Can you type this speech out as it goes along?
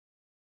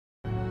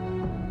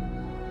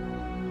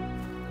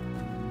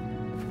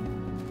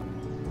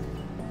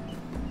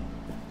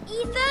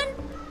Ethan?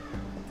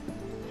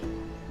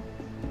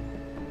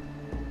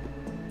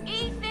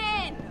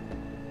 Ethan!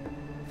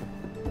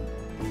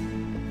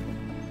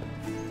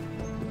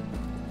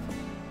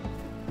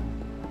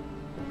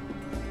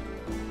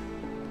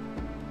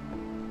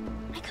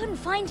 I couldn't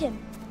find him.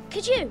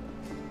 Could you?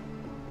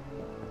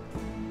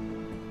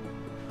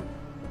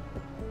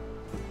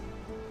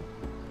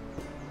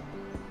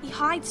 He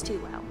hides too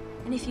well,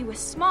 and if he were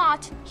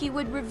smart, he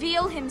would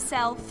reveal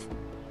himself.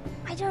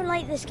 I don't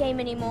like this game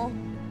anymore.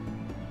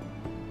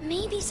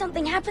 Maybe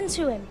something happened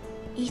to him.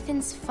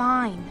 Ethan's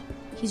fine.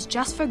 He's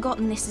just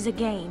forgotten this is a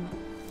game.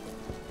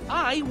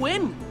 I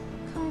win!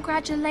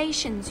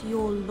 Congratulations,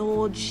 your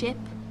lordship.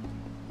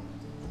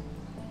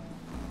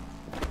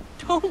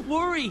 Don't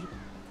worry.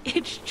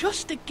 It's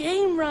just a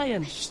game,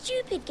 Ryan. A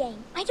stupid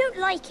game. I don't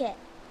like it.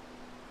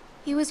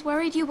 He was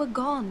worried you were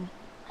gone.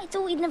 I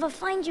thought we'd never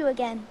find you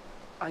again.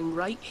 I'm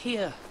right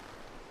here.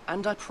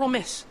 And I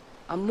promise,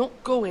 I'm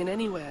not going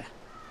anywhere.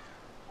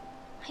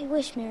 I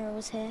wish Mira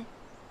was here.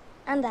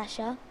 And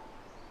Asher.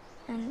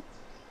 And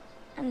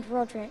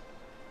Roderick.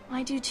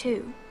 I do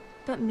too.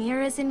 But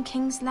Mira's in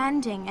King's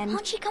Landing and...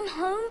 Can't she come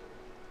home?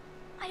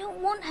 I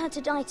don't want her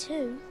to die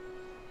too.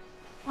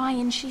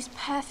 Ryan, she's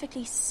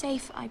perfectly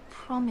safe, I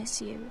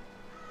promise you.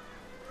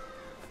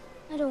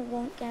 I don't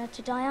want Garrett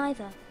to die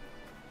either.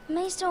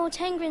 Maester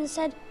Ortengrin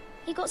said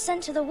he got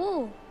sent to the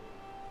wall.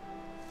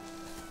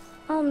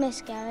 I'll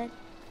miss Garrett.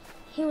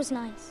 He was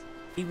nice.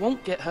 He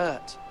won't get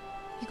hurt.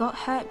 He got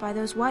hurt by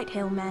those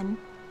Whitehill men.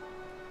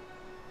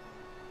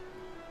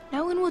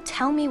 No one will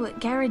tell me what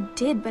Garrett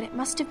did, but it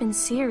must have been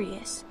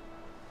serious.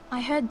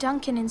 I heard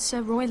Duncan and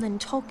Sir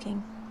Royland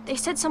talking. They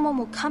said someone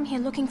will come here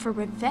looking for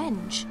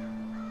revenge.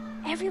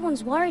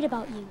 Everyone's worried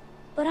about you,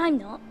 but I'm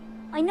not.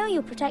 I know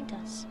you'll protect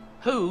us.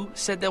 Who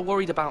said they're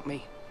worried about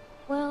me?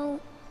 Well,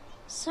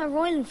 Sir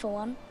Royland for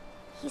one.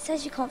 He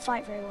says you can't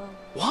fight very well.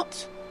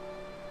 What?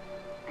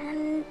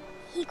 And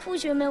he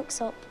calls you a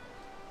milksop.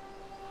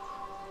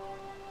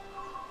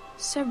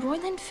 Sir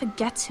Royland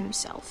forgets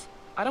himself.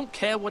 I don't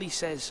care what he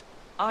says.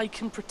 I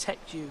can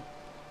protect you.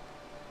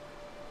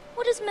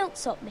 What does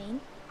milksop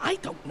mean? I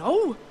don't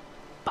know.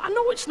 But I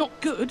know it's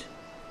not good.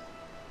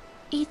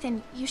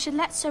 Ethan, you should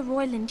let Sir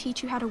Royland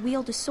teach you how to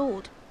wield a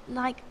sword.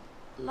 Like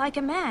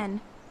a man.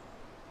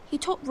 He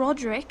taught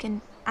Roderick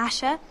and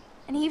Asher,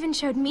 and he even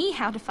showed me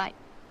how to fight.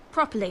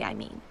 Properly, I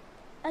mean.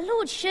 A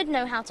lord should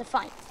know how to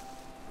fight.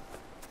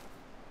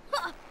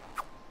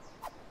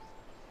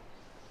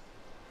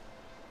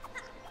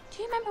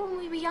 Do you remember when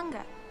we were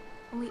younger?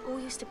 When we all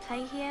used to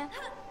play here?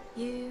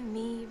 You,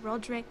 me,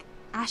 Roderick,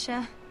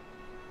 Asher.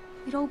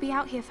 We'd all be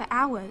out here for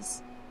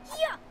hours.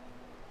 Yeah.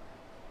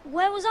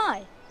 Where was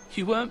I?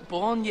 You weren't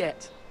born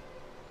yet.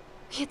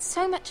 We had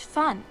so much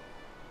fun.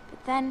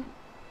 But then,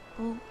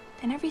 well,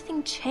 then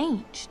everything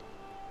changed.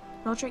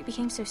 Roderick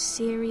became so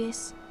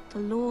serious, the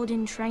Lord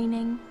in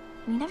training,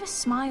 and he never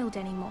smiled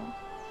anymore.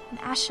 And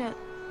Asher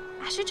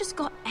just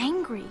got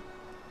angry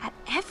at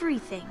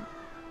everything.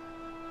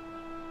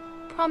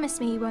 Promise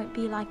me you won't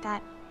be like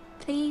that.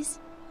 Please,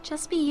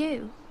 just be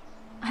you.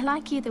 I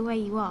like you the way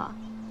you are.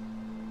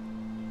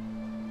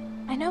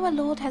 I know a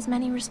lord has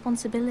many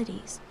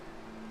responsibilities,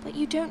 but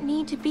you don't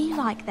need to be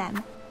like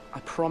them. I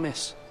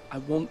promise I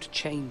won't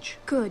change.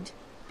 Good,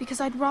 because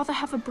I'd rather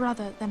have a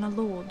brother than a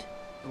lord.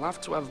 You'll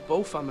have to have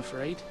both, I'm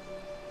afraid.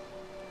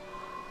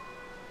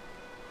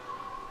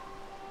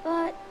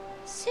 But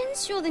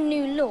since you're the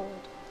new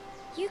lord,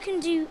 you can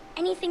do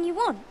anything you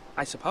want.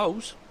 I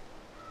suppose.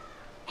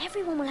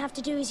 Everyone will have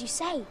to do as you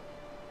say.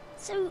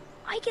 So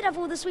I could have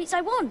all the sweets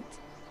I want.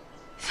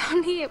 If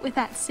only it were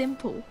that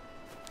simple.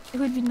 It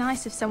would be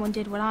nice if someone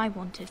did what I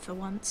wanted for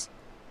once.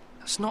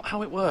 That's not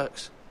how it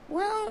works.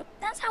 Well,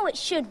 that's how it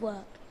should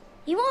work.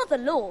 You are the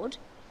lord.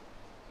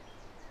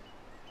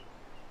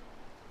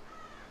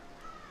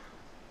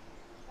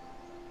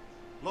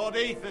 Lord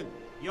Ethan,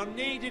 you're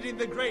needed in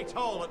the Great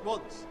Hall at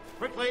once.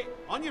 Quickly,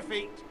 on your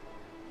feet.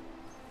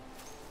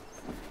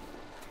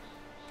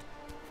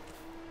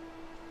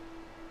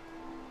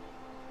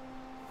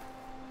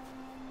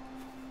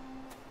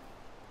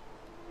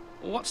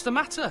 What's the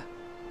matter?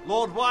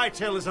 Lord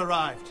Whitehill has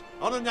arrived,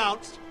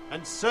 unannounced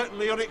and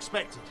certainly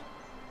unexpected.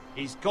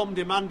 He's come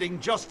demanding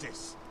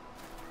justice.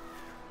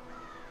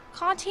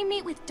 Can't he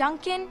meet with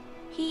Duncan?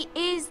 He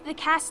is the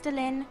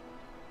Castellan.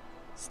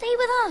 Stay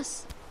with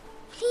us.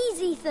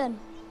 Please, Ethan.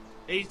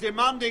 He's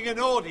demanding an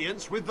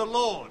audience with the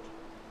Lord.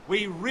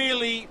 We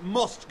really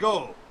must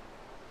go.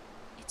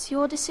 It's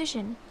your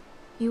decision.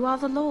 You are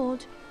the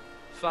Lord.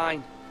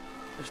 Fine.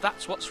 If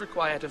that's what's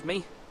required of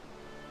me.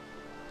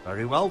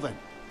 Very well then.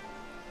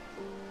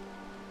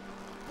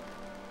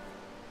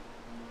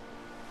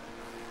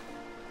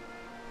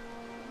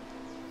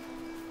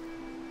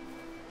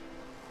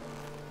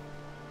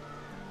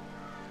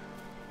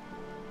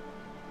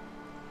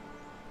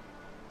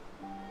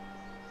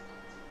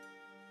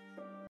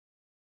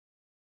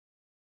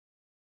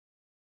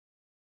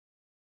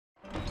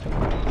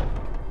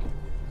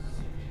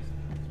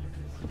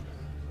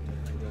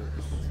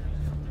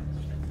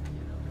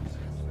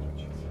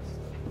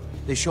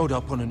 They showed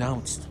up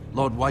unannounced.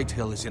 Lord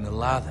Whitehill is in a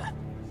lather.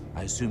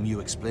 I assume you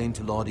explained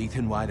to Lord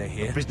Ethan why they're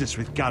here? Business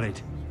with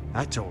Garrett.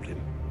 I told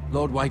him.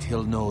 Lord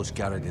Whitehill knows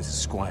Garrett is a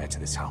squire to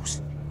this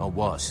house. Or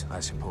was, I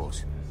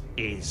suppose.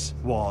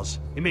 Was.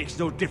 It makes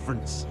no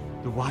difference.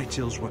 The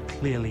Whitehills were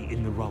clearly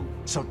in the wrong,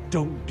 so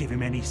don't give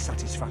him any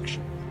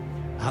satisfaction.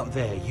 Out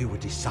there, you were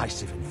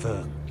decisive and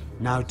firm.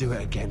 Now do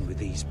it again with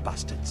these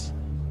bastards.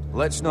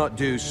 Let's not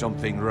do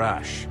something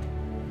rash.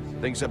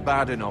 Things are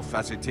bad enough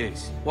as it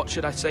is. What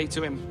should I say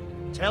to him?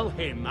 Tell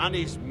him and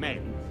his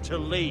men to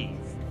leave.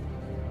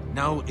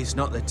 Now is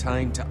not the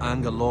time to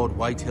anger Lord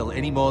Whitehill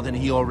any more than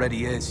he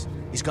already is.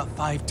 He's got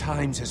 5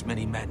 times as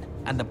many men,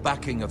 and the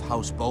backing of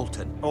House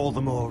Bolton. All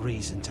the more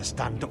reason to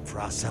stand up for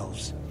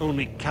ourselves.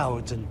 Only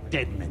cowards and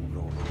dead men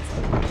roll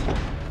over.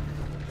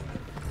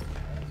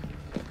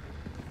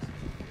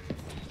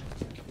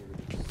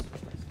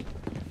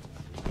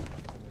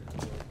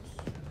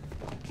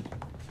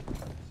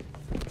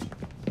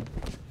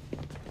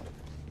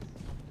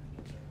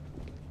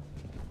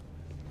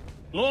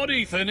 Lord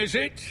Ethan, is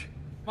it?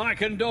 My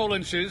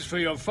condolences for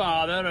your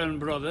father and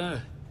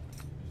brother.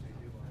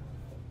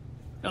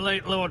 The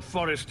late Lord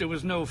Forrester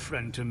was no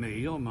friend to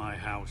me or my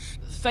house.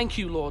 Thank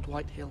you, Lord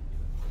Whitehill.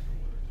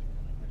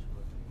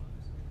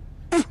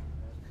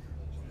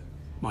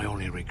 My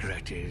only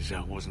regret is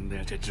I wasn't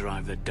there to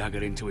drive the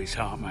dagger into his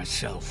heart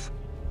myself.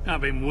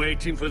 I've been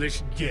waiting for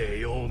this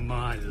day all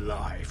my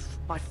life.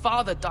 My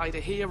father died a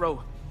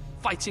hero,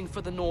 fighting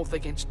for the North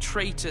against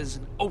traitors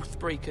and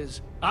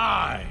oathbreakers.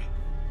 Aye!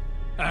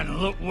 And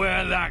look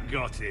where that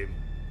got him.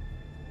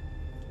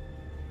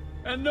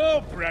 And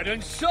no bread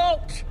and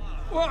salt!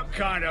 What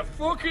kind of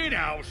fucking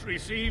house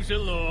receives a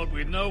lord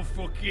with no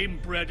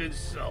fucking bread and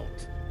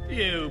salt?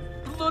 You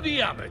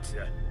bloody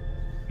amateur.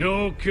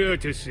 No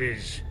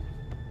courtesies.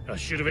 I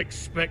should have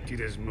expected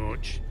as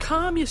much.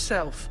 Calm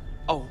yourself,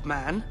 old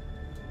man.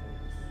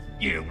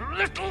 You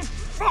little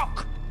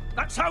fuck!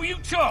 That's how you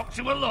talk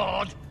to a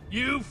lord?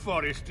 You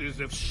Forresters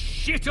have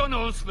shit on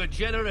us for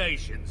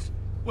generations.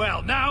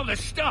 Well, now the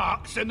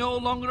Starks are no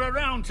longer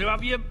around to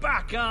have your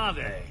back, are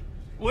they?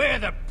 We're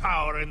the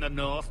power in the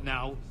North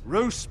now.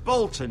 Roose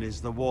Bolton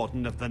is the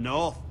Warden of the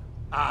North.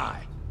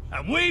 Aye.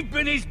 And we've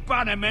been his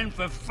bannermen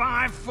for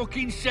 5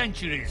 fucking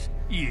centuries,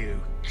 you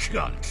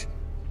cunt.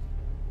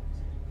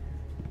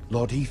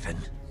 Lord Ethan,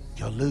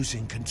 you're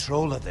losing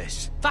control of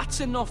this.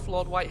 That's enough,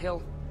 Lord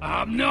Whitehill.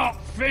 I'm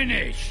not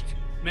finished.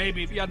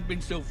 Maybe if you hadn't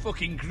been so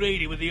fucking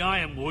greedy with the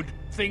ironwood,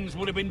 things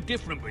would have been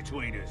different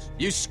between us.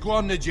 You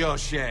squandered your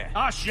share.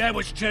 Our share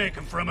was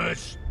taken from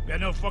us. We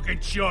had no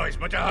fucking choice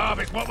but to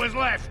harvest what was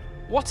left.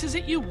 What is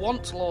it you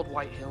want, Lord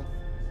Whitehill?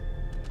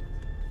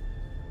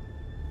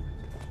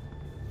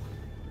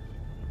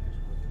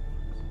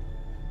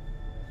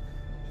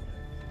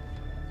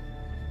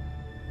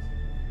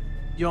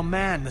 Your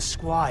man, the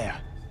squire.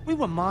 We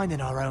were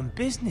minding our own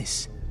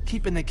business,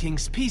 keeping the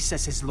king's peace,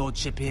 as his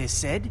lordship here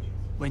said,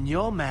 when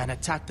your man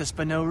attacked us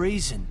for no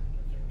reason.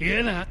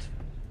 Hear that?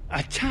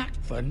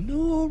 Attacked for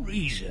no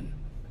reason.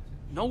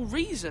 No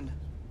reason?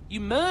 You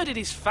murdered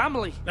his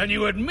family. Then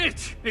you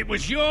admit it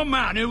was your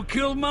man who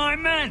killed my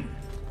men.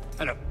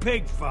 And a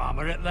pig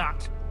farmer at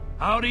that.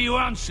 How do you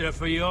answer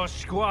for your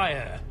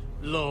squire,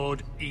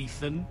 Lord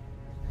Ethan?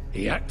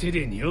 He acted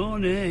in your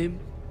name.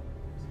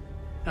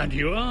 And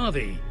you are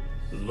the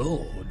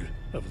lord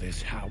of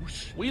this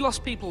house. We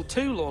lost people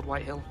too, Lord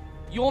Whitehill.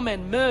 Your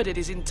men murdered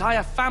his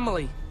entire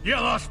family. You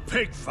lost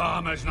pig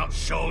farmers, not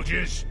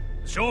soldiers.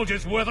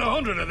 Soldiers worth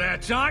 100 of their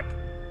type.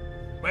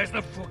 Where's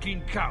the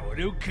fucking coward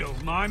who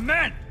killed my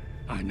men?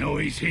 I know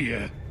he's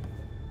here.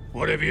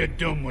 What have you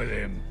done with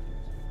him?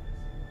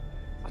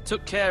 I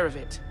took care of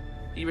it.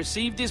 He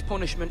received his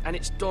punishment and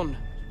it's done.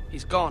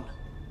 He's gone.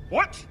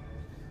 What?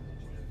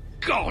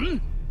 Gone?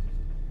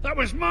 That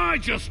was my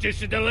justice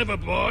to deliver,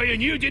 boy,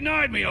 and you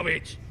denied me of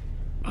it.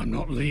 I'm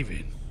not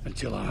leaving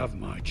until I have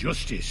my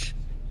justice.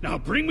 Now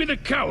bring me the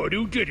coward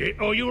who did it,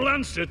 or you'll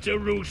answer to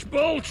Roose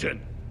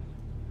Bolton.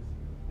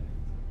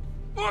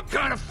 What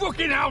kind of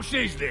fucking house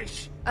is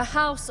this? A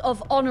house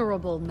of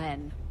honorable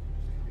men.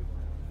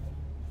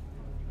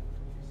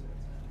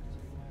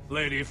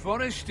 Lady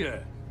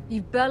Forrester.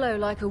 You bellow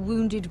like a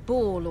wounded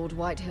boar, Lord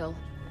Whitehill.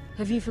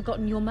 Have you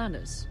forgotten your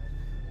manners?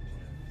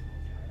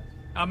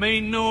 I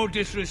mean no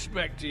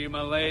disrespect to you,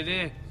 my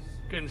lady,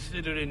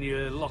 considering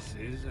your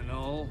losses and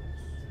all.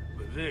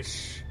 But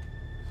this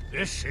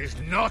is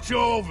not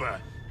over.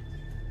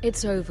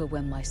 It's over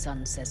when my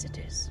son says it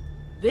is.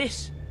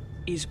 This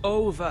is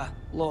over,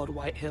 Lord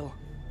Whitehill.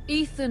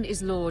 Ethan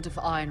is Lord of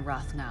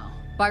Ironrath now.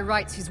 By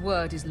rights, his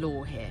word is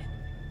law here.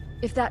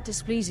 If that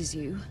displeases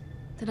you,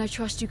 then I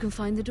trust you can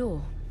find the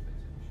door.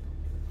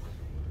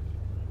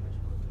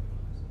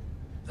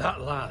 That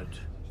lad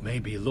may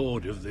be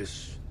lord of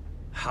this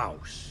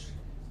house,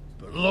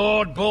 but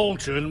Lord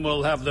Bolton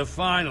will have the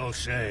final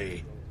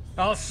say.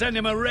 I'll send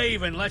him a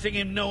raven letting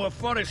him know a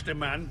Forrester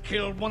man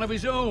killed one of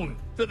his own,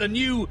 that the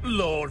new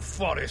Lord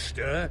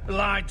Forrester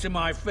lied to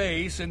my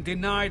face and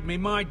denied me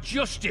my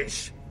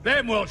justice.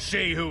 Then we'll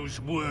see whose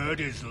word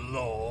is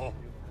law.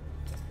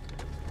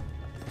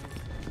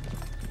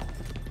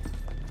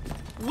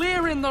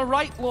 We're in the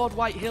right, Lord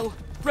Whitehill.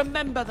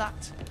 Remember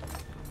that.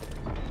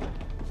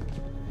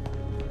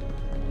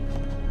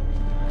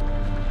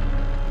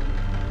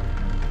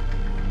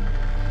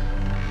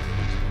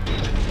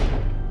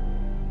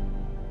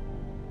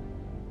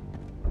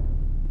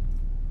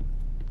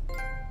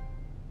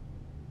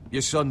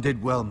 Your son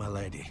did well, my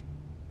lady.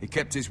 He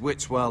kept his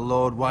wits while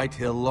Lord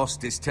Whitehill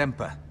lost his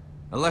temper.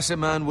 A lesser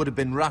man would have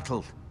been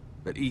rattled,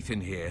 but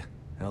Ethan here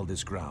held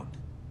his ground.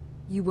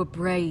 You were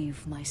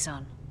brave, my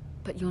son.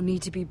 But you'll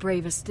need to be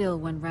braver still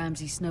when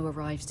Ramsay Snow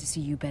arrives to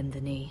see you bend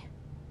the knee.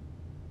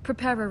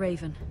 Prepare a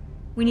raven.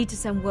 We need to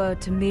send word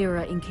to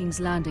Mira in King's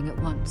Landing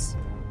at once.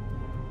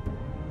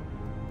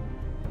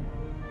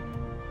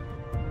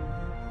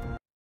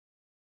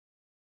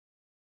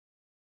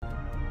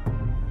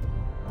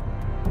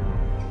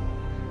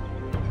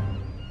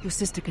 Your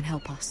sister can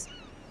help us.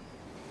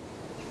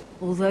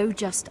 Although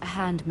just a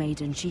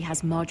handmaiden, she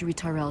has Marjorie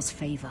Tyrell's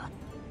favor.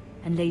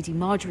 And Lady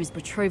Marjorie's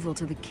betrothal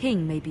to the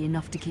king may be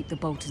enough to keep the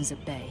Boltons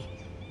at bay.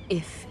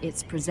 If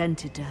it's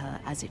presented to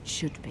her as it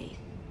should be.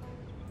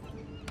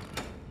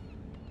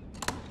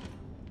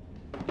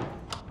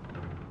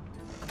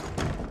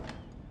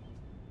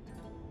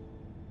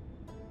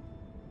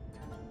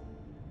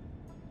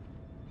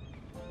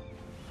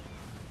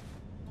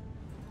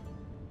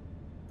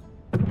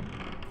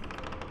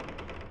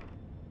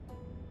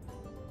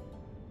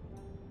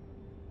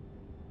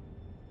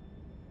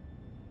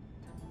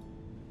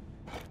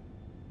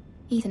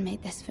 Ethan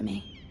made this for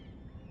me.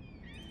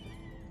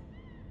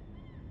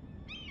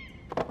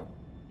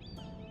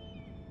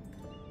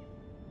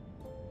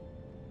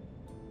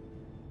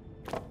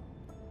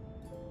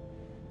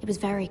 It was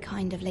very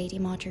kind of Lady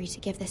Marjorie to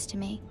give this to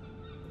me.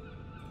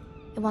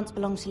 It once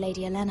belonged to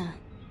Lady Elena.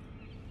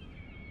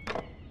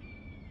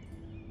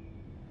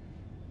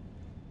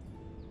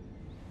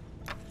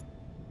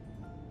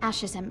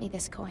 Asher sent me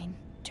this coin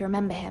to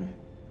remember him.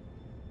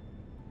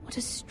 What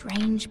a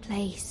strange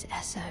place,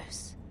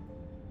 Essos.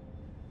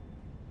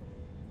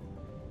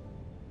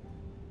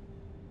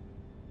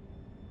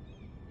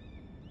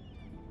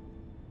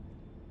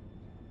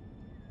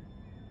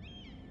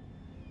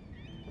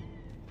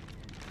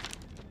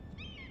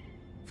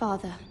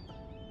 Father,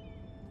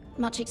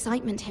 much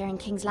excitement here in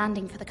King's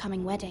Landing for the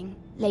coming wedding.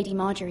 Lady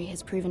Marjorie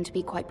has proven to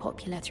be quite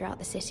popular throughout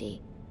the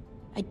city.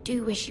 I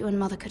do wish you and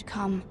Mother could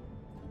come,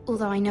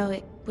 although I know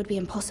it would be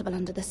impossible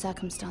under the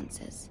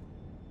circumstances.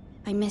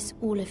 I miss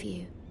all of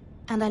you,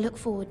 and I look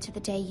forward to the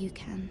day you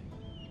can.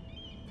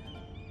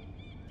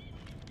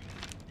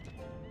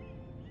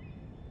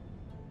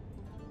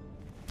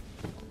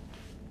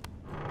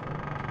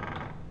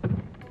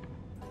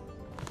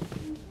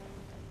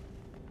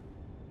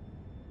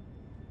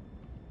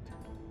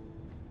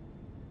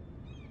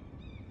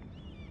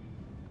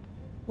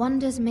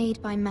 Wonders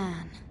Made by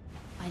Man,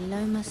 by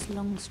Lomas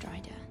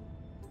Longstrider.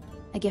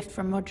 A gift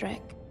from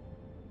Roderick.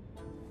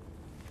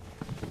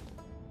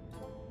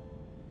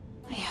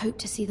 I hope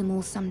to see them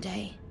all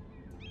someday.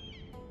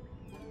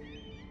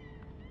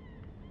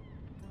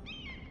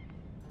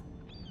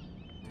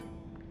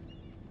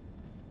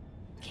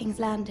 King's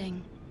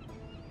Landing.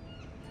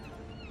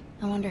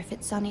 I wonder if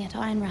it's sunny at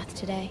Ironrath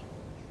today.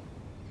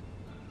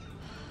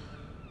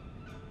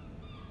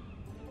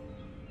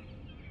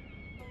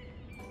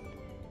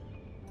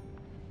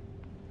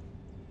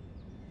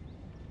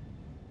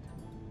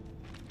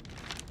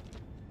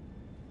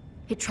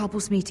 It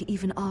troubles me to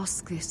even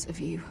ask this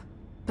of you,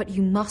 but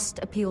you must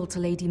appeal to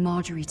Lady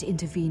Marjorie to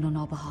intervene on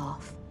our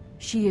behalf.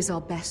 She is our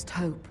best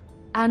hope,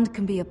 and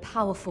can be a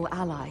powerful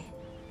ally,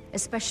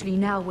 especially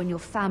now when your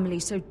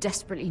family so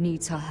desperately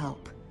needs her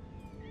help.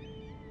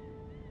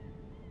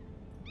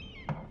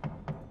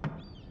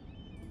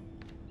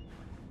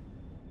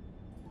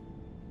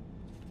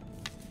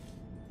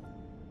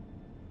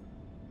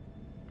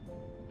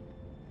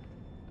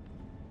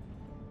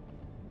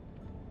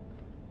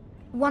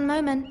 One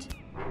moment.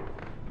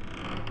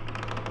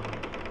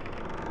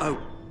 Oh,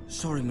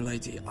 sorry,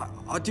 milady.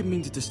 I didn't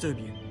mean to disturb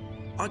you.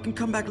 I can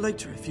come back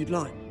later if you'd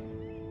like.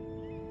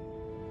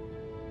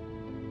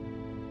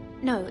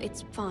 No,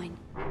 it's fine.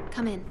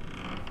 Come in.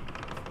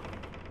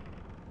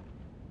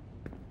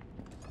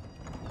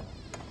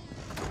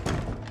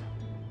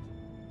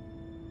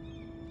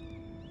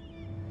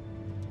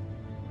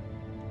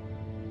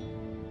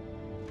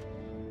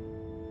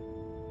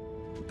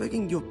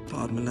 Begging your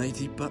pardon,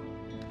 milady, but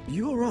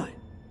you all right?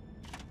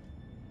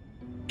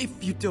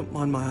 If you don't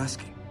mind my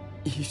asking.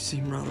 You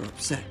seem rather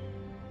upset.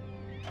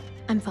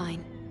 I'm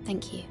fine,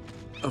 thank you.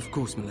 Of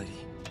course, milady.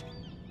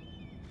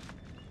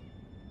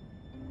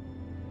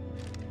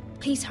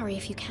 Please hurry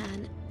if you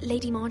can.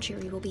 Lady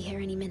Marjorie will be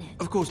here any minute.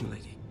 Of course,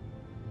 milady.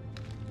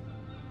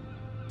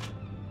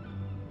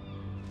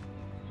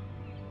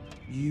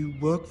 You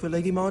work for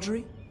Lady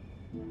Marjorie?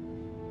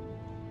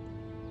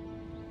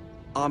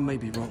 I may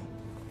be wrong,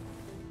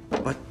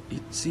 but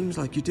it seems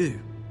like you do.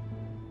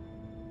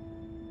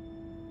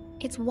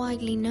 It's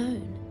widely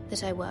known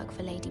that I work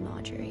for Lady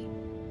Marjorie.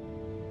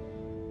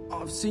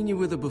 I've seen you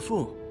with her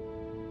before.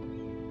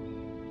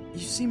 You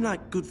seem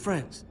like good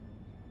friends.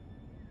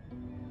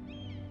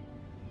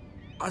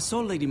 I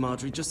saw Lady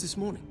Marjorie just this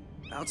morning,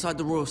 outside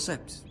the Royal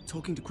Sept,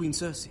 talking to Queen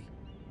Cersei.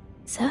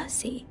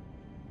 Cersei?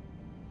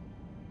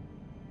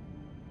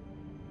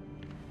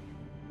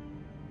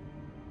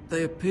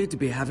 They appeared to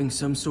be having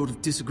some sort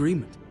of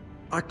disagreement.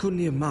 I couldn't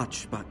hear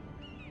much, but...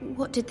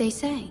 What did they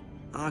say?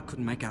 I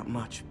couldn't make out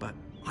much, but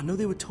I know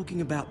they were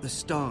talking about the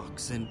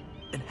Starks and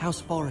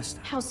House Forrester.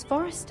 House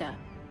Forrester?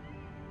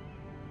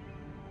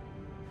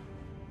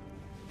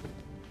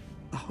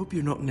 I hope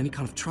you're not in any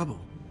kind of trouble.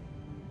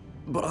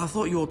 But I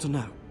thought you ought to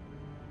know.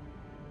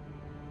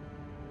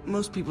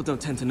 Most people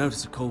don't tend to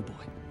notice a callboy.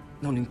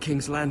 Not in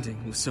King's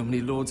Landing, with so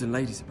many lords and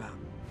ladies about.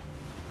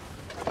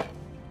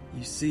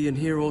 You see and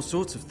hear all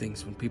sorts of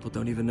things when people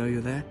don't even know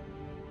you're there.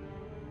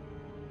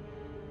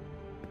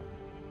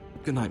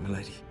 Good night,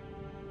 milady.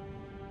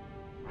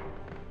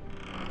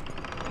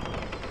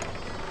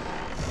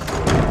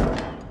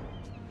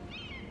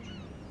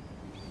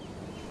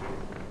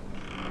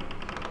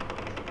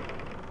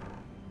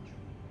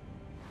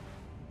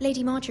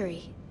 Lady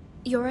Marjorie,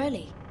 you're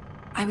early.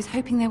 I was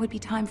hoping there would be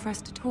time for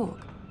us to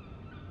talk.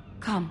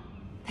 Come,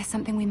 there's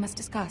something we must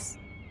discuss.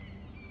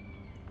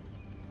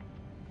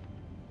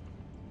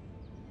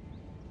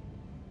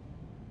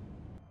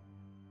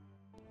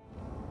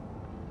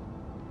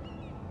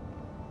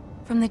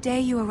 From the day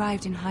you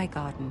arrived in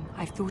Highgarden,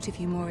 I've thought of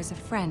you more as a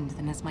friend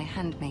than as my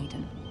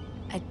handmaiden.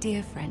 A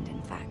dear friend,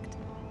 in fact.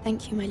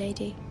 Thank you, my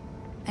lady.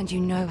 And you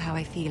know how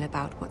I feel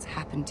about what's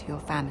happened to your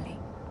family.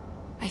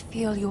 I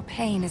feel your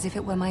pain as if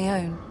it were my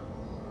own.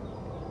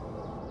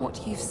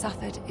 What you've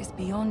suffered is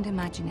beyond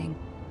imagining.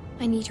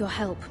 I need your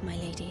help, my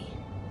lady.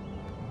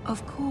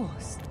 Of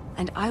course,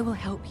 and I will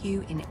help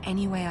you in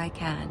any way I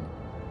can.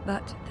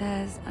 But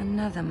there's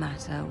another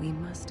matter we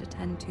must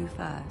attend to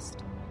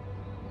first.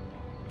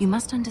 You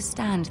must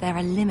understand there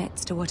are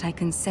limits to what I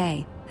can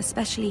say,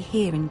 especially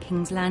here in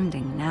King's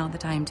Landing, now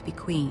that I am to be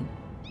queen.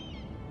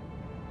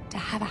 To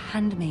have a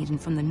handmaiden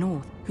from the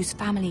north whose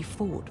family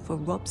fought for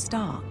Robb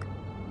Stark.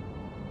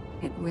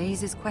 It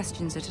raises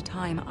questions at a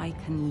time I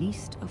can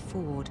least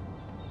afford.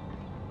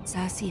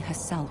 Cersei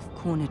herself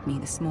cornered me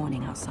this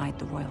morning outside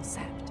the Royal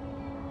Sept.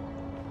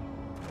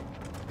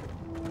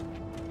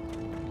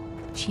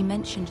 She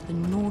mentioned the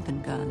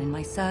northern girl in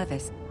my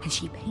service, and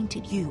she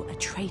painted you a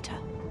traitor.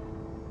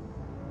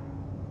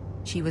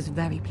 She was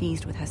very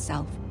pleased with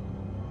herself.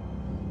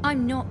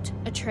 I'm not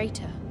a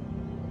traitor.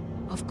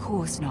 Of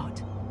course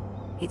not.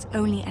 It's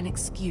only an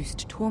excuse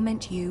to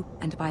torment you,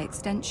 and by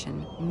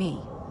extension,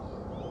 me.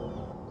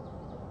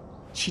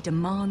 She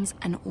demands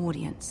an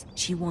audience.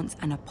 She wants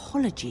an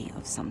apology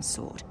of some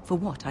sort, for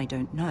what I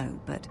don't know,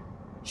 but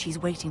she's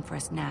waiting for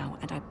us now,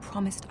 and I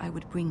promised I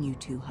would bring you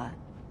to her.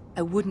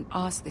 I wouldn't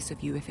ask this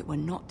of you if it were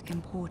not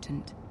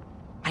important.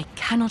 I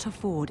cannot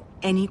afford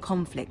any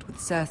conflict with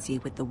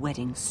Cersei with the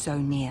wedding so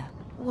near.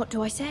 What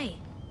do I say?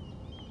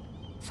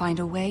 Find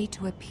a way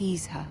to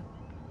appease her.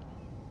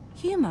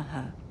 Humor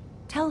her.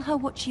 Tell her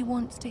what she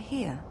wants to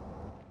hear.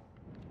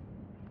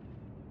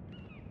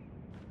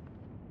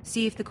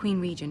 See if the Queen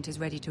Regent is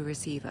ready to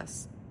receive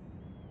us.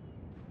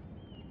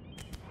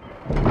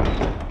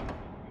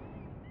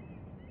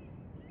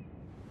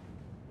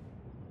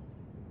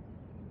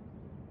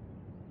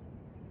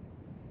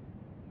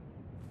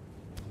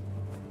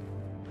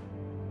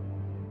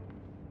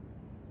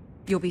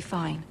 You'll be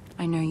fine.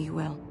 I know you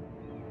will.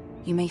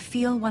 You may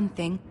feel one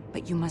thing,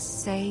 but you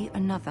must say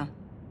another.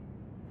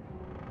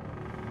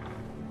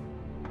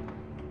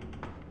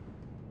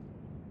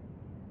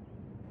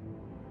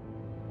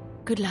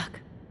 Good luck.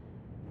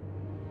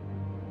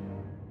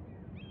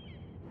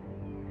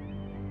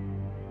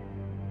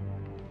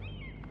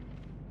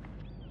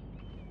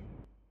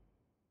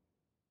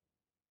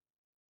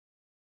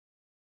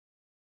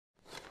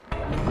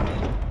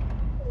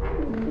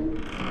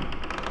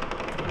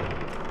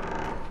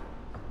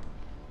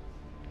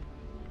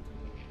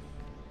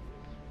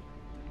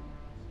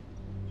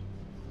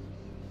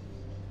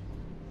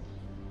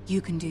 You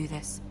can do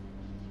this.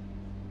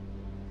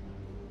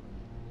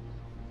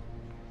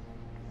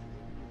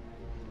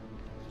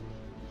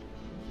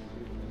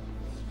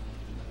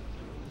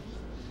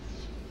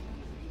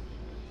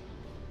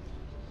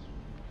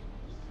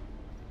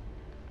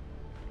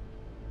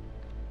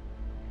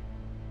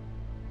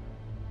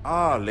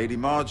 Ah, Lady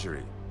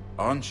Marjorie.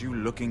 Aren't you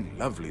looking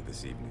lovely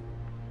this evening?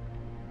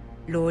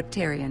 Lord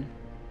Tyrion.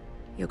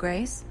 Your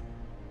Grace?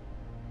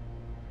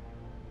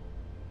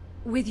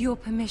 With your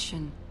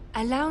permission,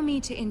 allow me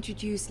to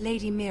introduce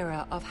Lady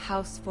Mira of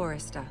House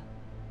Forrester.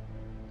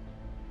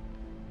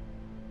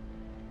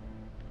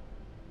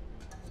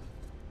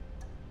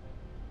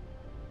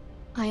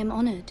 I am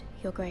honored,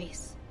 Your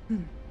Grace.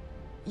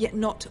 Yet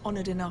not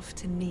honored enough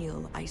to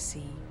kneel, I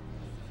see.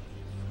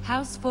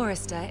 House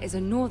Forrester is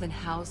a northern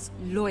house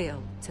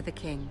loyal to the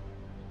king.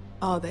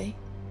 Are they?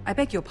 I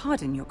beg your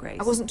pardon, Your Grace.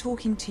 I wasn't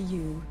talking to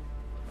you.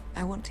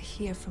 I want to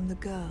hear from the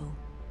girl.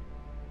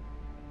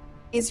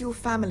 Is your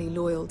family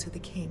loyal to the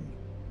king?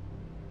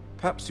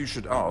 Perhaps you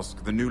should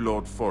ask the new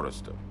Lord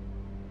Forrester.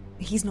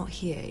 He's not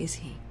here, is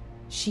he?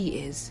 She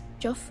is.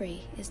 Joffrey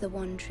is the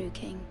one true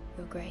king,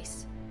 Your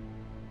Grace.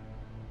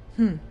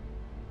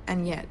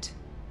 And yet,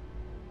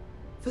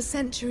 for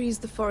centuries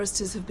the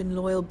Foresters have been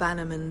loyal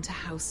bannermen to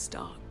House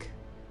Stark.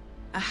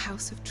 A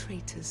house of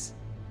traitors.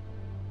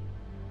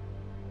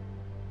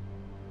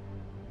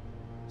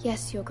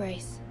 Yes, Your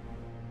Grace.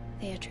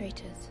 They are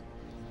traitors.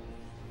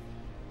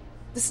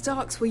 The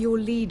Starks were your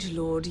liege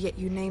lord, yet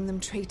you name them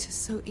traitors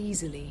so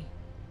easily.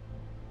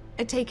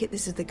 I take it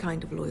this is the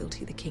kind of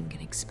loyalty the king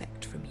can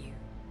expect from you.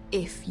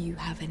 If you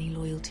have any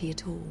loyalty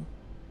at all.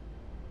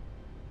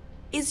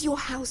 Is your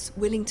house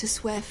willing to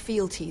swear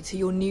fealty to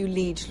your new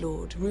liege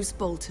lord, Roose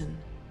Bolton?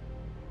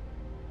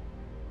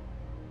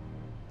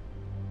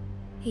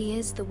 He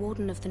is the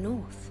Warden of the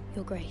North,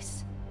 Your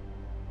Grace.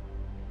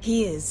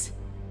 He is.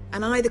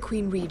 And I the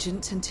Queen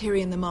Regent, and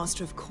Tyrion the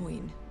Master of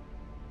Coin.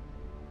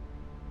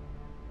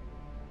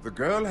 The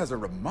girl has a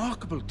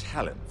remarkable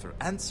talent for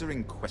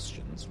answering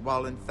questions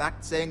while in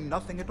fact saying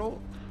nothing at all.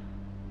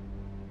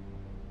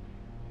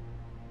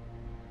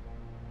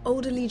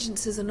 Old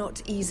allegiances are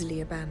not easily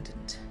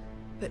abandoned.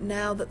 But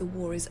now that the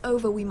war is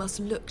over, we must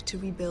look to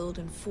rebuild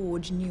and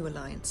forge new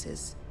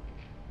alliances.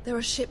 There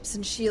are ships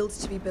and shields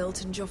to be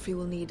built, and Joffrey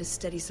will need a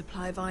steady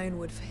supply of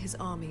ironwood for his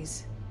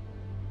armies.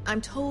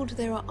 I'm told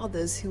there are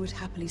others who would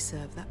happily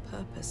serve that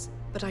purpose,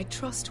 but I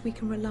trust we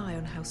can rely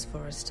on House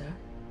Forrester.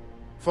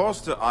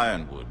 Forster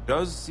Ironwood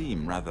does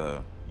seem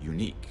rather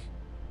unique.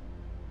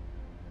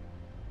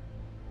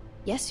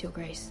 Yes, Your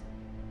Grace.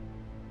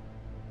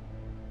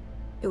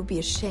 It would be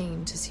a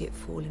shame to see it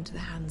fall into the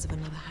hands of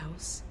another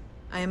house.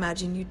 I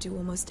imagine you'd do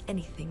almost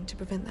anything to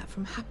prevent that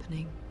from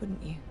happening,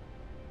 wouldn't you?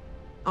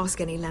 Ask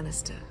any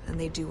Lannister, and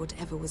they'd do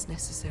whatever was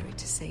necessary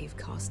to save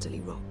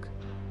Casterly Rock.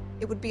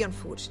 It would be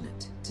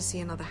unfortunate to see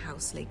another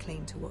house lay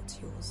claim to what's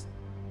yours.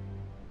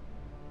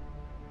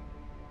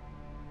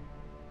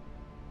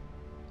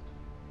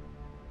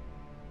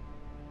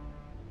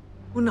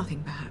 Or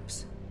nothing,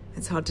 perhaps.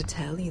 It's hard to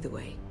tell either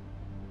way.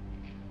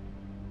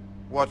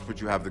 What would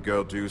you have the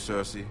girl do,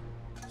 Cersei?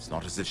 It's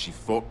not as if she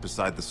fought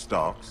beside the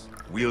Starks,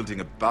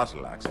 wielding a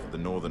battle axe for the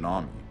Northern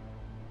Army.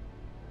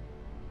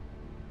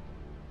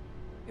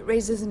 It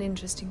raises an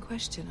interesting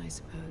question, I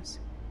suppose.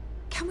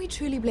 Can we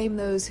truly blame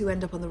those who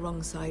end up on the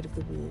wrong side of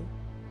the war?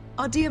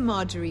 Our dear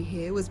Marjorie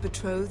here was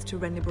betrothed to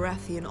Renly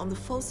Baratheon on the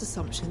false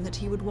assumption that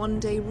he would one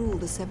day rule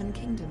the Seven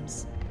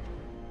Kingdoms.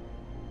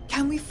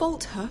 Can we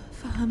fault her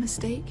for her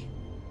mistake?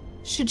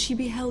 Should she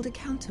be held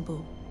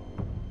accountable?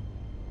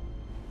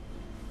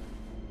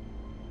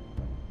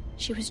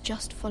 She was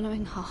just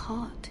following her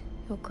heart,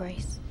 Your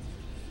Grace.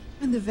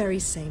 And the very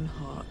same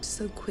heart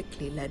so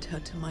quickly led her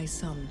to my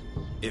son.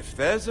 If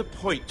there's a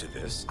point to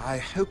this, I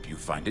hope you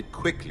find it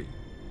quickly.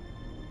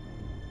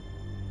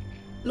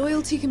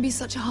 Loyalty can be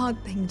such a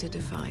hard thing to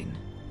define.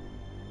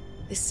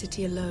 This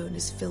city alone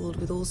is filled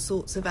with all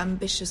sorts of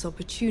ambitious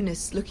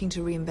opportunists looking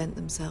to reinvent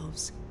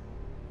themselves,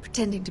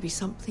 pretending to be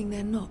something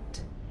they're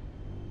not.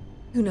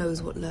 Who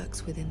knows what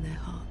lurks within their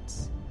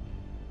hearts?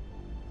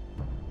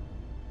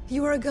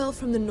 You are a girl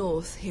from the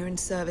north, here in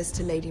service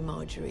to Lady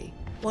Marjorie.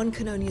 One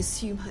can only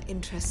assume her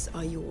interests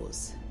are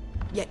yours.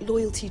 Yet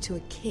loyalty to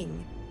a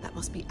king, that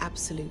must be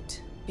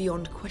absolute,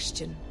 beyond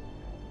question.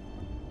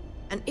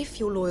 And if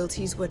your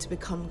loyalties were to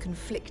become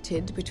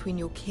conflicted between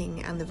your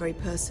king and the very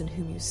person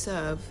whom you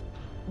serve,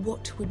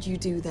 what would you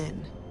do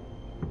then?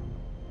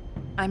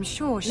 I'm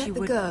sure she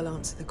would... Let the girl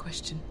answer the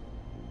question.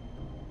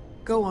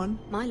 Go on.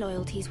 My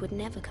loyalties would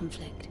never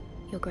conflict,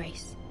 Your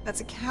Grace.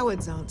 That's a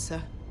coward's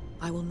answer.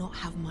 I will not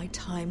have my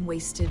time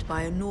wasted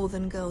by a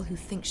northern girl who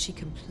thinks she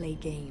can play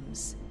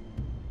games.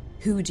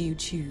 Who do you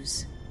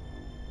choose?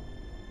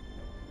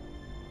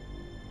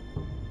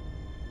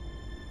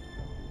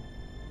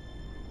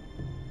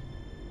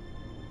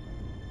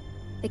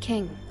 The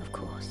king, of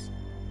course.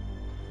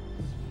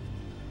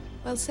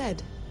 Well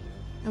said.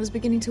 I was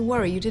beginning to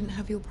worry you didn't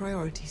have your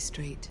priorities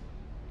straight.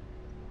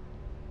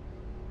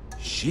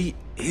 She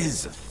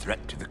is a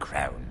threat to the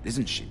crown,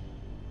 isn't she?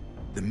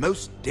 The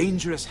most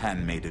dangerous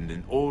handmaiden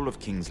in all of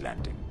King's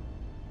Landing.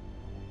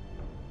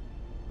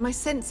 My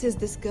sense is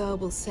this girl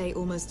will say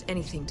almost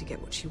anything to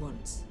get what she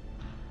wants.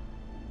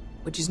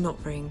 Which is not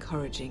very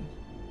encouraging.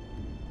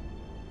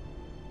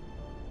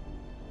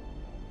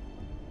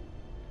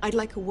 I'd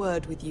like a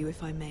word with you,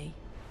 if I may.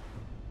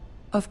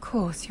 Of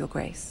course, Your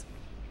Grace.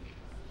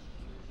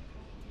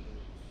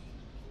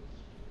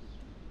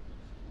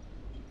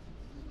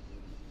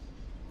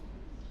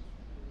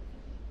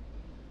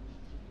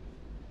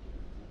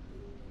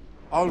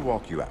 I'll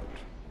walk you out.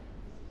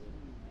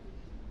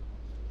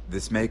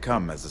 This may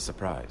come as a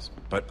surprise,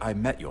 but I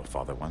met your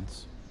father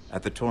once,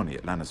 at the tourney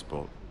at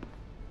Lannisport.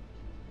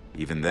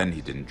 Even then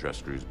he didn't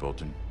trust Roose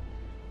Bolton.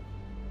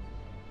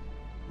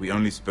 We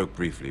only spoke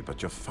briefly,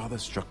 but your father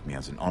struck me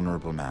as an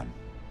honorable man.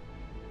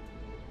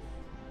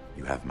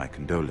 You have my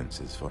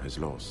condolences for his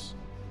loss.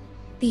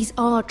 These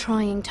are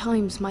trying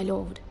times, my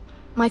lord.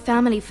 My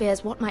family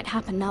fears what might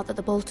happen now that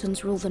the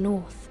Boltons rule the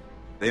North.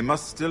 They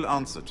must still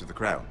answer to the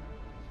crown.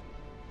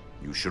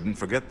 You shouldn't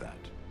forget that,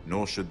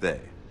 nor should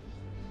they.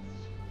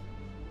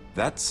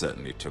 That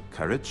certainly took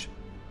courage.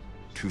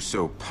 To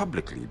so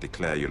publicly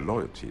declare your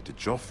loyalty to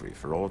Joffrey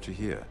for all to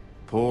hear.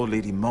 poor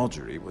Lady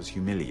Marjorie was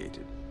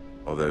humiliated,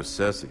 although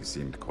Cersei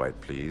seemed quite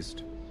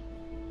pleased.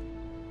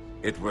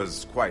 It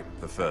was quite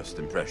the first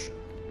impression.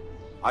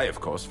 I, of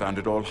course, found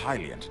it all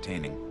highly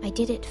entertaining. I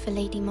did it for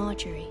Lady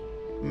Marjorie.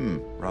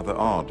 Rather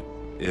odd,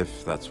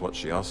 if that's what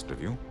she asked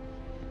of you.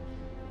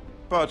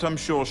 But I'm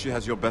sure she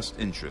has your best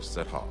interests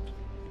at heart.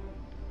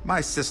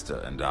 My sister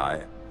and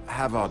I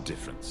have our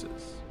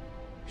differences.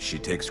 She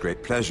takes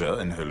great pleasure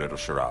in her little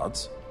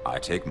charades. I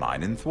take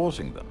mine in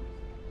thwarting them.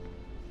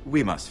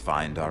 We must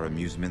find our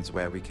amusements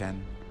where we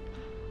can.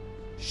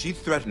 She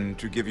threatened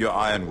to give your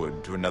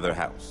ironwood to another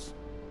house.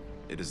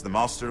 It is the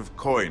Master of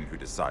Coin who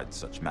decides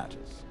such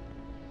matters.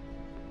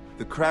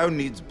 The crown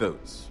needs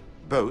boats.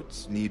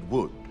 Boats need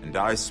wood, and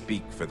I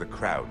speak for the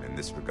crown in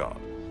this regard,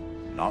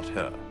 not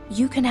her.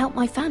 You can help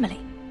my family.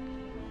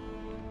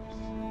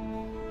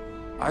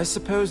 I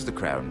suppose the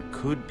crown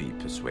could be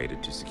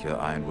persuaded to secure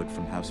ironwood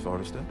from House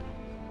Forrester.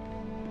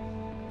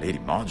 Lady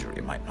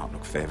Marjorie might not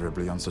look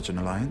favorably on such an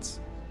alliance,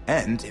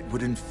 and it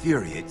would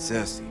infuriate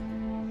Cersei.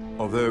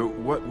 Although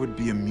what would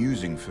be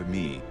amusing for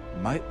me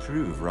might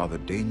prove rather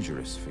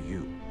dangerous for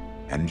you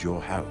and your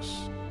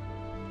house.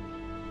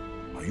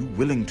 Are you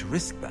willing to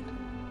risk that?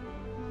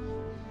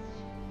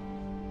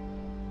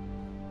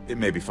 It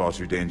may be far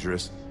too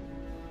dangerous.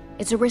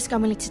 It's a risk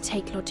I'm willing to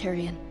take, Lord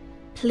Tyrion.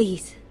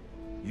 Please.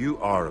 You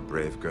are a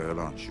brave girl,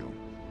 aren't you?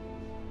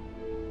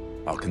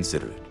 I'll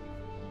consider it.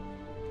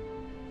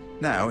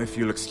 Now, if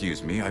you'll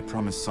excuse me, I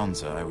promised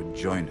Sansa I would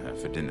join her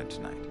for dinner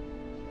tonight.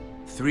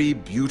 3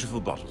 beautiful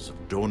bottles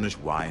of Dornish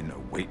wine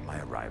await my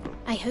arrival.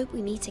 I hope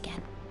we meet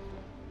again.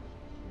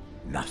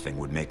 Nothing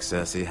would make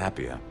Cersei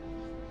happier.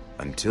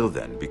 Until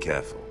then, be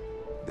careful.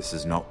 This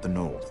is not the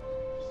North.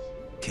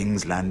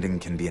 King's Landing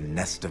can be a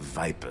nest of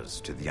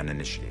vipers to the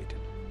uninitiated.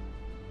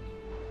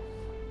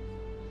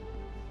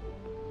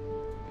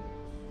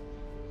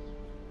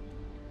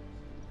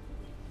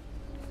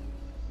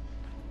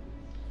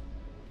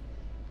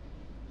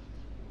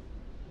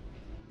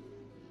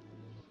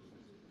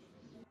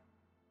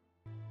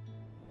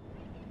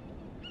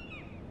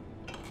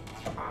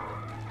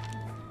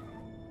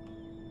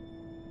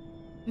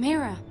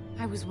 Mira,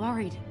 I was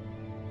worried.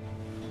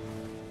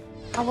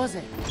 How was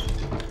it?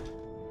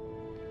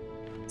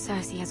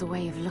 Cersei has a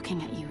way of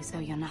looking at you as though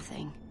you're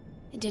nothing.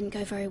 It didn't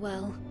go very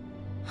well.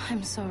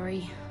 I'm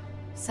sorry.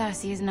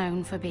 Cersei is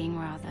known for being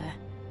rather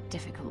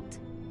difficult.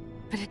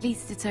 But at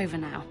least it's over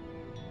now.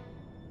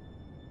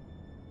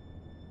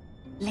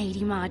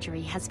 Lady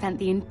Marjorie has spent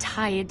the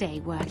entire day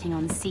working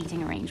on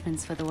seating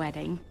arrangements for the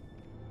wedding.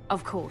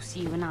 Of course,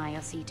 you and I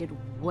are seated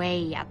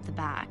way at the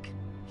back.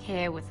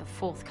 Here with the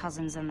 4th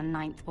cousins and the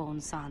 9th-born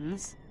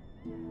sons.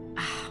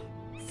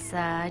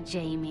 Sir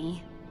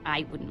Jaime.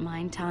 I wouldn't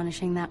mind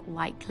tarnishing that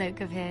white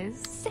cloak of his.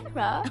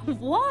 Sarah!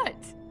 What?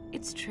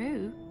 It's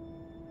true.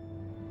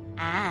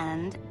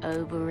 And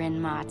Oberyn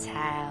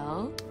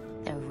Martell,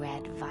 the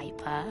Red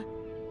Viper.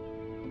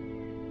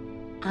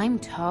 I'm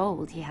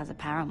told he has a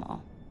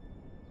paramour.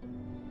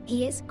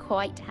 He is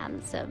quite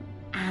handsome.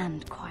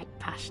 And quite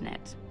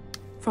passionate,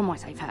 from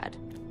what I've heard.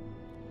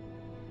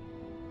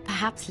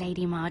 Perhaps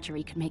Lady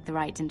Marjorie could make the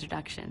right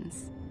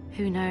introductions.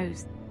 Who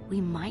knows? We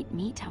might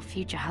meet our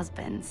future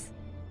husbands.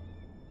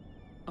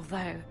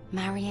 Although,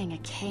 marrying a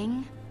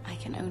king, I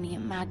can only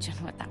imagine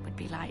what that would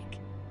be like.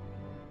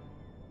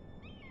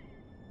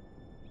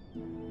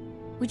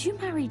 Would you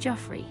marry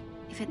Joffrey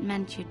if it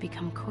meant you'd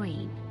become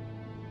queen?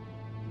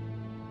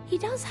 He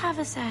does have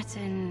a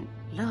certain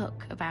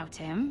look about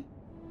him.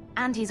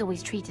 And he's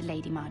always treated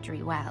Lady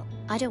Marjorie well.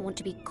 I don't want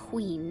to be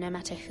queen, no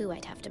matter who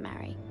I'd have to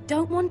marry.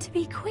 Don't want to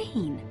be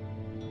queen?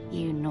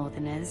 You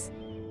northerners.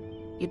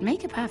 You'd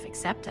make a perfect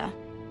scepter.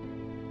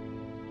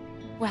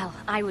 Well,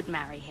 I would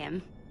marry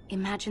him.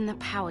 Imagine the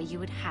power you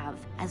would have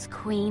as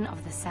Queen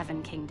of the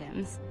 7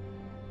 Kingdoms.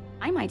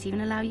 I might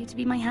even allow you to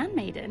be my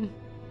handmaiden.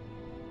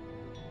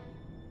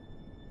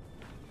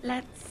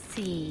 Let's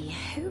see,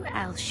 who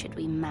else should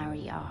we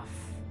marry off?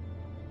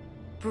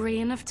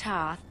 Brienne of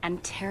Tarth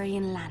and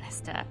Tyrion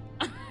Lannister.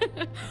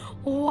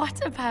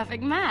 What a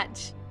perfect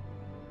match!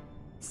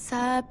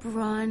 Sir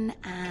Bronn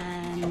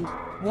and...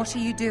 What are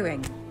you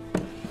doing?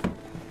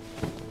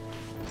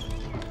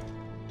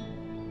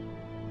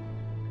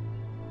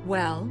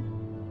 Well?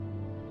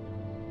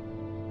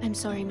 I'm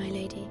sorry, my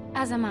lady.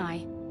 As am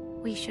I.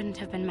 We shouldn't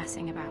have been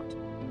messing about.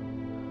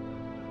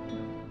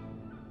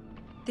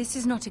 This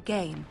is not a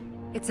game.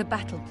 It's a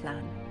battle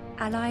plan.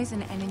 Allies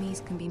and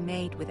enemies can be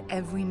made with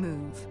every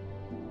move.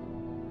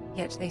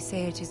 Yet they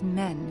say it is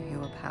men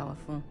who are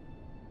powerful.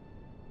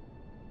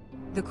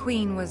 The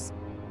Queen was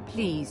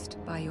pleased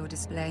by your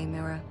display,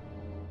 Mira.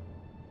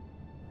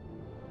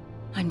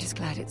 I'm just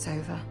glad it's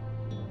over.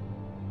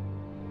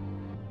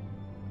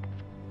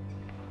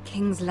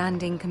 King's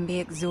Landing can be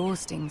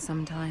exhausting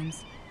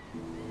sometimes.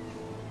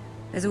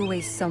 There's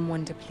always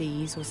someone to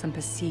please or some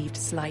perceived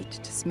slight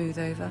to smooth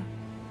over.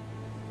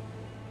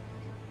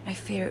 I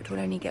fear it will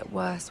only get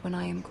worse when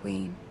I am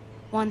queen.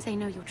 Once they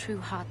know your true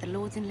heart, the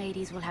lords and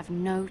ladies will have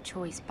no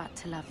choice but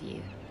to love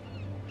you.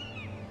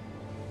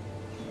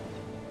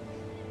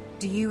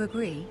 Do you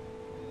agree?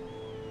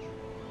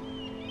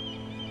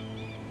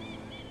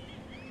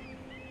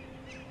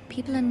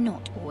 People are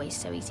not always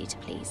so easy to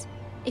please.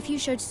 If you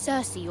showed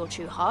Cersei your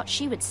true heart,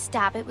 she would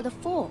stab it with a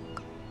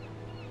fork.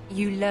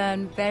 You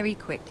learn very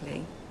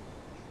quickly.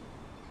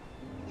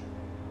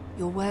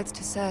 Your words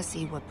to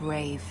Cersei were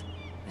brave,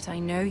 but I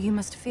know you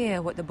must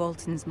fear what the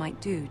Boltons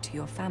might do to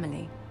your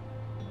family.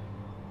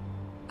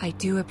 I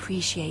do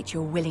appreciate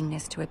your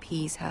willingness to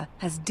appease her,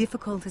 as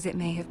difficult as it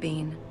may have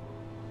been.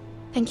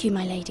 Thank you,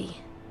 my lady.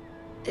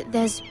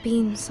 There's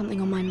been something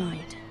on my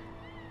mind.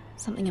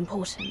 Something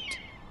important.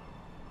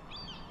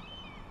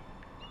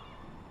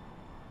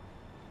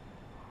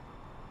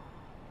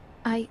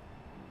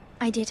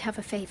 I did have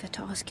a favor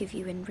to ask of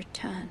you in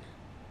return.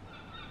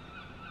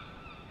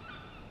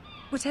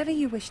 Whatever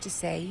you wish to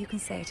say, you can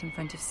say it in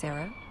front of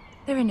Ciro.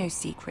 There are no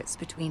secrets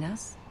between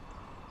us.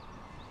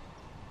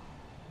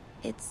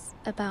 It's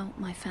about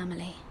my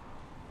family.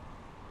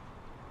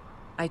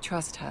 I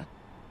trust her.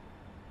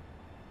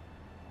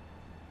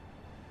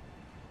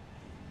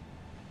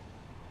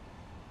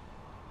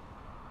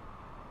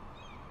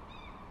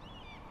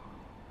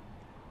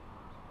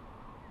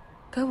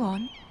 Go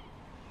on.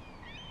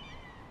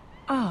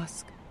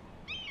 Ask.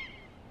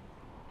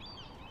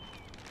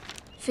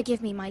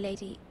 Forgive me, my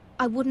lady.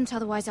 I wouldn't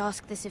otherwise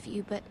ask this of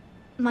you, but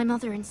my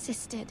mother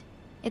insisted.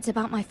 It's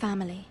about my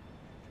family.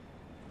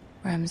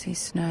 Ramsay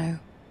Snow.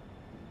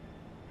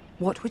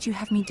 What would you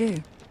have me do?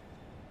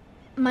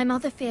 My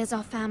mother fears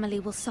our family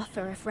will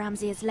suffer if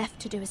Ramsay is left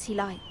to do as he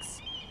likes.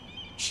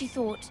 She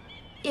thought,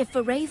 if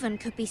a raven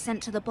could be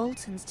sent to the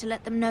Boltons to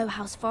let them know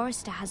House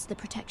Forrester has the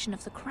protection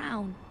of the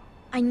crown.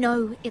 I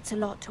know it's a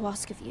lot to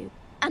ask of you,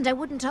 and I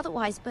wouldn't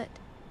otherwise, but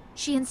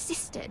she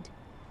insisted.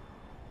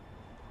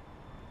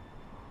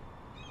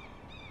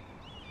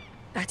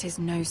 That is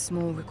no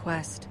small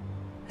request,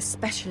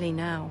 especially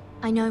now.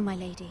 I know, my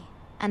lady,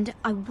 and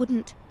I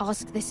wouldn't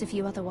ask this of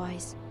you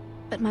otherwise.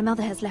 But my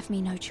mother has left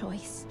me no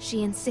choice.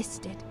 She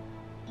insisted.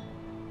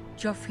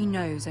 Joffrey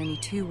knows only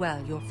too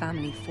well your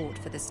family fought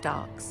for the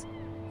Starks,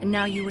 and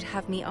now you would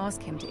have me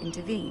ask him to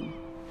intervene.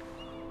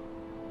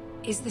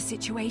 Is the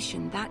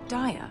situation that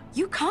dire?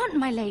 You can't,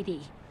 my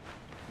lady.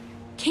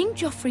 King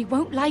Joffrey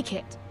won't like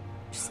it.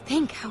 Just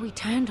think how he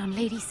turned on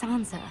Lady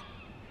Sansa.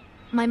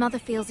 My mother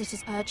feels it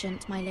is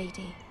urgent, my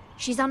lady.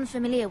 She's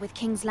unfamiliar with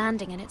King's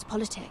Landing and its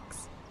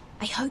politics.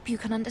 I hope you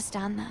can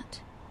understand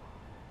that.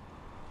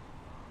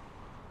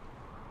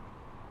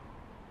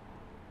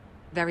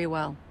 Very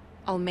well.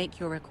 I'll make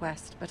your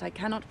request, but I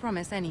cannot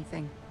promise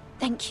anything.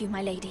 Thank you,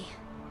 my lady.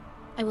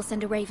 I will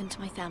send a raven to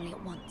my family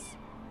at once.